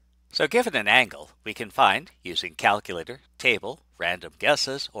So given an angle, we can find, using calculator, table, random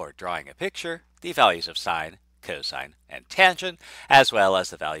guesses, or drawing a picture, the values of sine, cosine, and tangent, as well as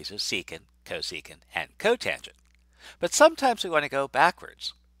the values of secant, cosecant, and cotangent. But sometimes we want to go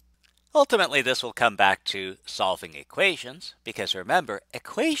backwards. Ultimately, this will come back to solving equations, because remember,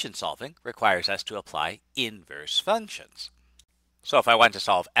 equation solving requires us to apply inverse functions. So if I want to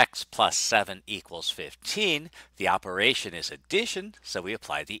solve x plus 7 equals 15, the operation is addition, so we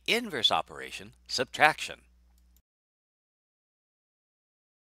apply the inverse operation, subtraction.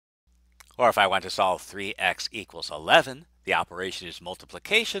 Or if I want to solve 3x equals 11, the operation is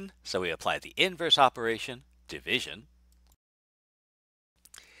multiplication, so we apply the inverse operation, division.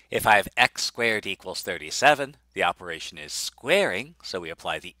 If I have x squared equals 37, the operation is squaring, so we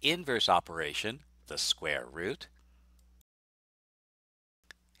apply the inverse operation, the square root.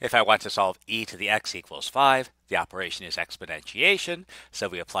 If I want to solve e to the x equals 5, the operation is exponentiation, so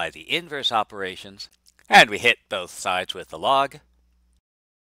we apply the inverse operations, and we hit both sides with the log.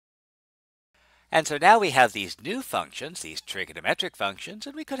 And so now we have these new functions, these trigonometric functions,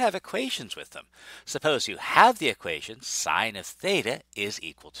 and we could have equations with them. Suppose you have the equation sine of theta is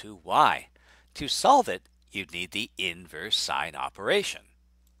equal to y. To solve it, you'd need the inverse sine operation.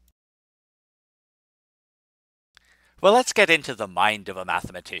 Well, let's get into the mind of a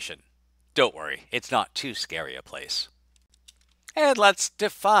mathematician. Don't worry, it's not too scary a place. And let's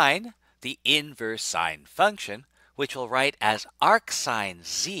define the inverse sine function, which we'll write as arcsine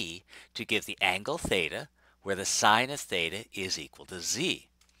z to give the angle theta, where the sine of theta is equal to z.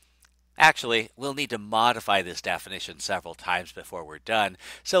 Actually, we'll need to modify this definition several times before we're done,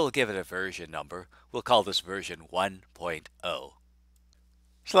 so we'll give it a version number. We'll call this version 1.0.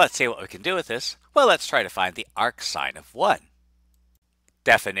 So let's see what we can do with this. Well, let's try to find the arcsine of 1.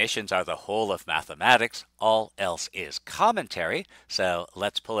 Definitions are the whole of mathematics. All else is commentary. So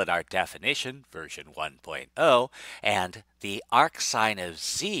let's pull in our definition, version 1.0, and the arcsine of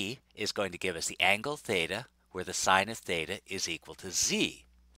z is going to give us the angle theta, where the sine of theta is equal to z.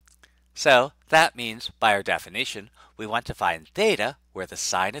 So that means, by our definition, we want to find theta, where the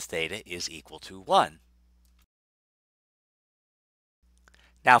sine of theta is equal to 1.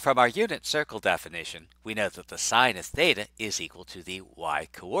 Now from our unit circle definition, we know that the sine of theta is equal to the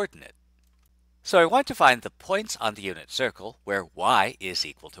y-coordinate. So I want to find the points on the unit circle where y is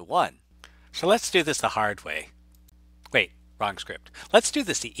equal to 1. So let's do this the hard way. Wait, wrong script. Let's do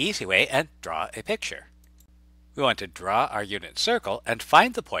this the easy way and draw a picture. We want to draw our unit circle and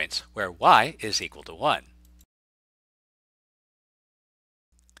find the points where y is equal to 1.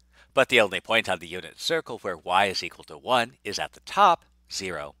 But the only point on the unit circle where y is equal to 1 is at the top,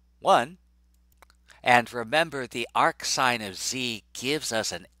 0, 1. And remember, the arcsine of z gives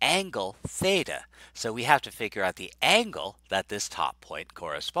us an angle theta, so we have to figure out the angle that this top point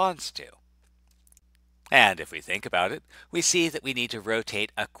corresponds to. And if we think about it, we see that we need to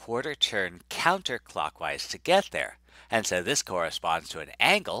rotate a quarter turn counterclockwise to get there, and so this corresponds to an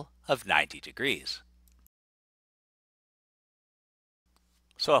angle of 90 degrees.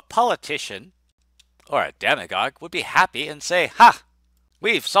 So a politician or a demagogue would be happy and say, "Ha!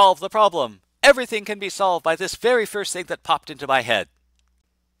 We've solved the problem! Everything can be solved by this very first thing that popped into my head."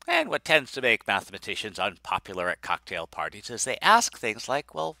 And what tends to make mathematicians unpopular at cocktail parties is they ask things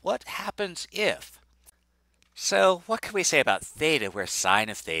like, well, what happens if? So what can we say about theta where sine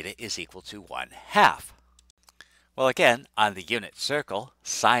of theta is equal to 1/2? Well, again, on the unit circle,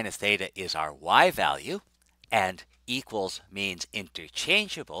 sine of theta is our y value, and equals means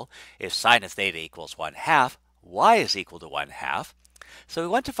interchangeable. If sine of theta equals 1/2, y is equal to 1/2. So we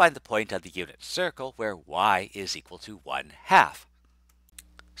want to find the point on the unit circle where y is equal to 1/2.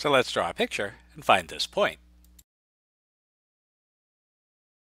 So let's draw a picture and find this point.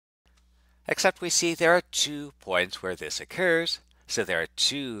 Except we see there are 2 points where this occurs, so there are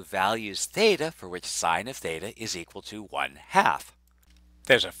 2 values theta for which sine of theta is equal to 1/2.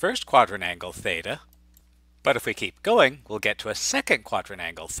 There's a first quadrant angle theta, but if we keep going, we'll get to a second quadrant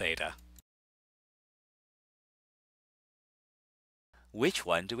angle theta. Which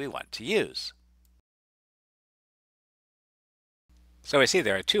one do we want to use? So we see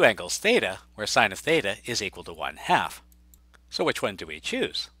there are 2 angles theta where sine of theta is equal to 1/2. So which one do we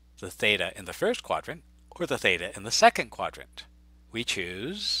choose? The theta in the first quadrant or the theta in the second quadrant? We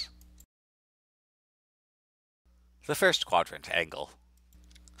choose the first quadrant angle.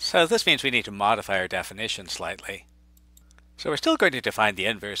 So this means we need to modify our definition slightly. So we're still going to define the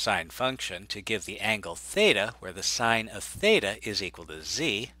inverse sine function to give the angle theta where the sine of theta is equal to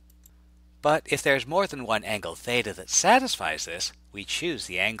z. But if there's more than one angle theta that satisfies this, we choose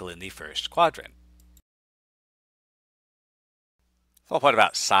the angle in the first quadrant. Well, what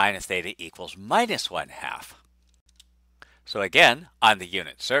about sine of theta equals minus 1/2? So again, on the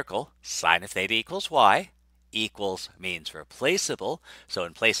unit circle, sine of theta equals y. Equals means replaceable. So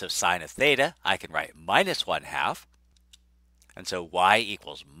in place of sine of theta, I can write minus 1/2. And so y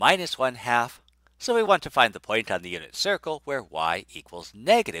equals minus 1/2. So we want to find the point on the unit circle where y equals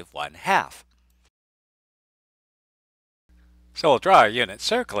negative 1/2. So we'll draw our unit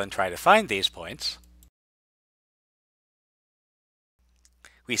circle and try to find these points.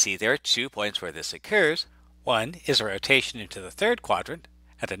 We see there are 2 points where this occurs. One is a rotation into the third quadrant,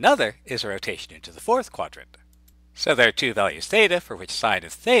 and another is a rotation into the fourth quadrant. So there are 2 values theta for which sine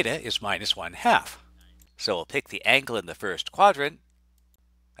of theta is minus 1/2. So we'll pick the angle in the first quadrant.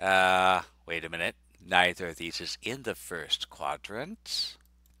 Wait a minute. Neither of these is in the first quadrant.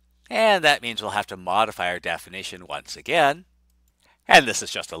 And that means we'll have to modify our definition once again. And this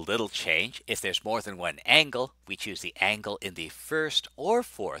is just a little change. If there's more than one angle, we choose the angle in the first or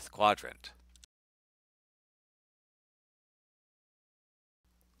fourth quadrant.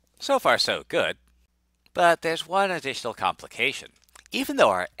 So far, so good. But there's one additional complication. Even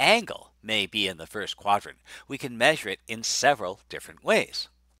though our angle may be in the first quadrant, we can measure it in several different ways.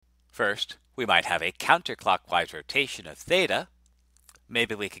 First, we might have a counterclockwise rotation of theta.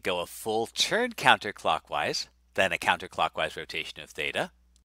 Maybe we could go a full turn counterclockwise, then a counterclockwise rotation of theta.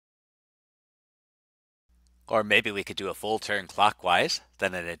 Or maybe we could do a full turn clockwise,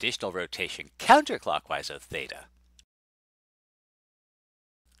 then an additional rotation counterclockwise of theta.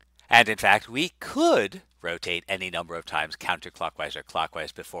 And in fact, we could rotate any number of times counterclockwise or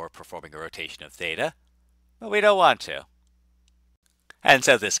clockwise before performing a rotation of theta, but we don't want to. And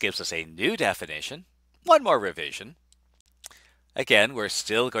so this gives us a new definition, one more revision. Again, we're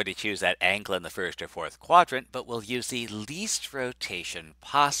still going to choose that angle in the first or fourth quadrant, but we'll use the least rotation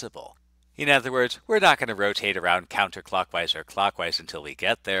possible. In other words, we're not going to rotate around counterclockwise or clockwise until we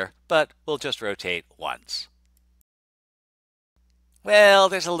get there, but we'll just rotate once. Well,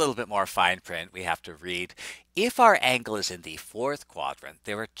 there's a little bit more fine print we have to read. If our angle is in the fourth quadrant,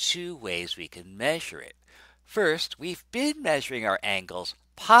 there are 2 ways we can measure it. First, we've been measuring our angles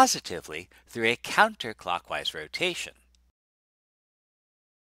positively through a counterclockwise rotation.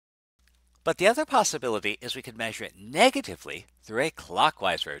 But the other possibility is we could measure it negatively through a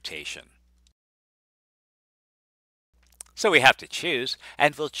clockwise rotation. So we have to choose,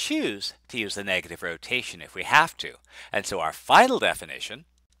 and we'll choose to use the negative rotation if we have to. And so our final definition,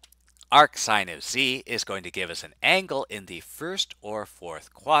 arc sine of z, is going to give us an angle in the first or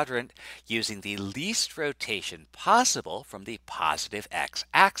fourth quadrant using the least rotation possible from the positive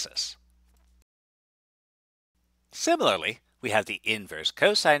x-axis. Similarly, we have the inverse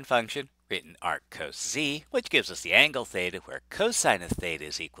cosine function, written arc cos z, which gives us the angle theta where cosine of theta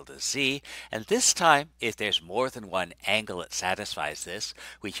is equal to z. And this time, if there's more than one angle that satisfies this,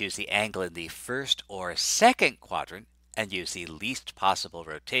 we choose the angle in the first or second quadrant and use the least possible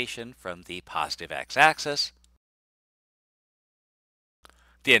rotation from the positive x-axis.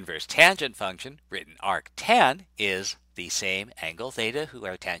 The inverse tangent function, written arc tan, is the same angle theta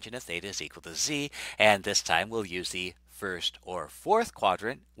where tangent of theta is equal to z, and this time we'll use the first or fourth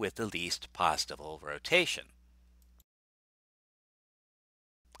quadrant with the least possible rotation.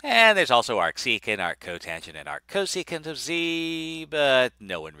 And there's also arc secant, arc cotangent, and arc cosecant of z, but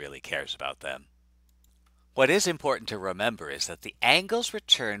no one really cares about them. What is important to remember is that the angles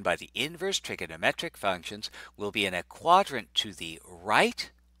returned by the inverse trigonometric functions will be in a quadrant to the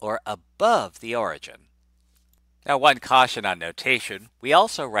right or above the origin. Now, one caution on notation, we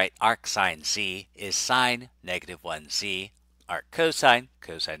also write arc sine z is sine negative 1z, arc cosine,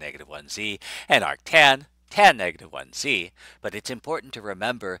 cosine negative 1z, and arc tan, tan negative 1z. But it's important to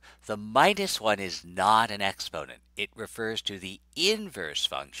remember the minus 1 is not an exponent. It refers to the inverse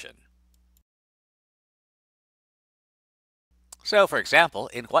function. So, for example,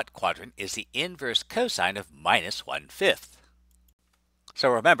 in what quadrant is the inverse cosine of minus 1/5? So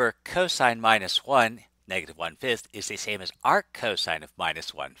remember, cosine minus 1, negative 1/5, is the same as arc cosine of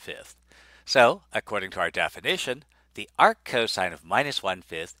minus 1/5. So, according to our definition, the arc cosine of minus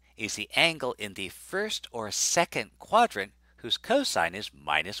 1/5 is the angle in the first or second quadrant whose cosine is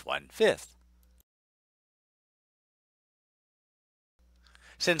minus 1/5.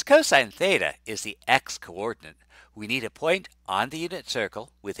 Since cosine theta is the x-coordinate, we need a point on the unit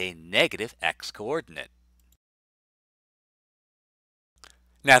circle with a negative x-coordinate.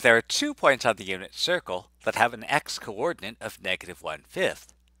 Now there are 2 points on the unit circle that have an x-coordinate of negative 1/5.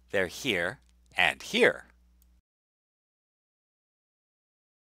 They're here and here.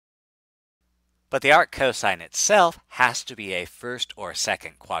 But the arc cosine itself has to be a first or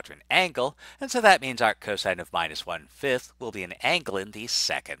second quadrant angle, and so that means arc cosine of -1/5 will be an angle in the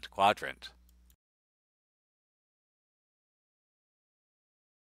second quadrant.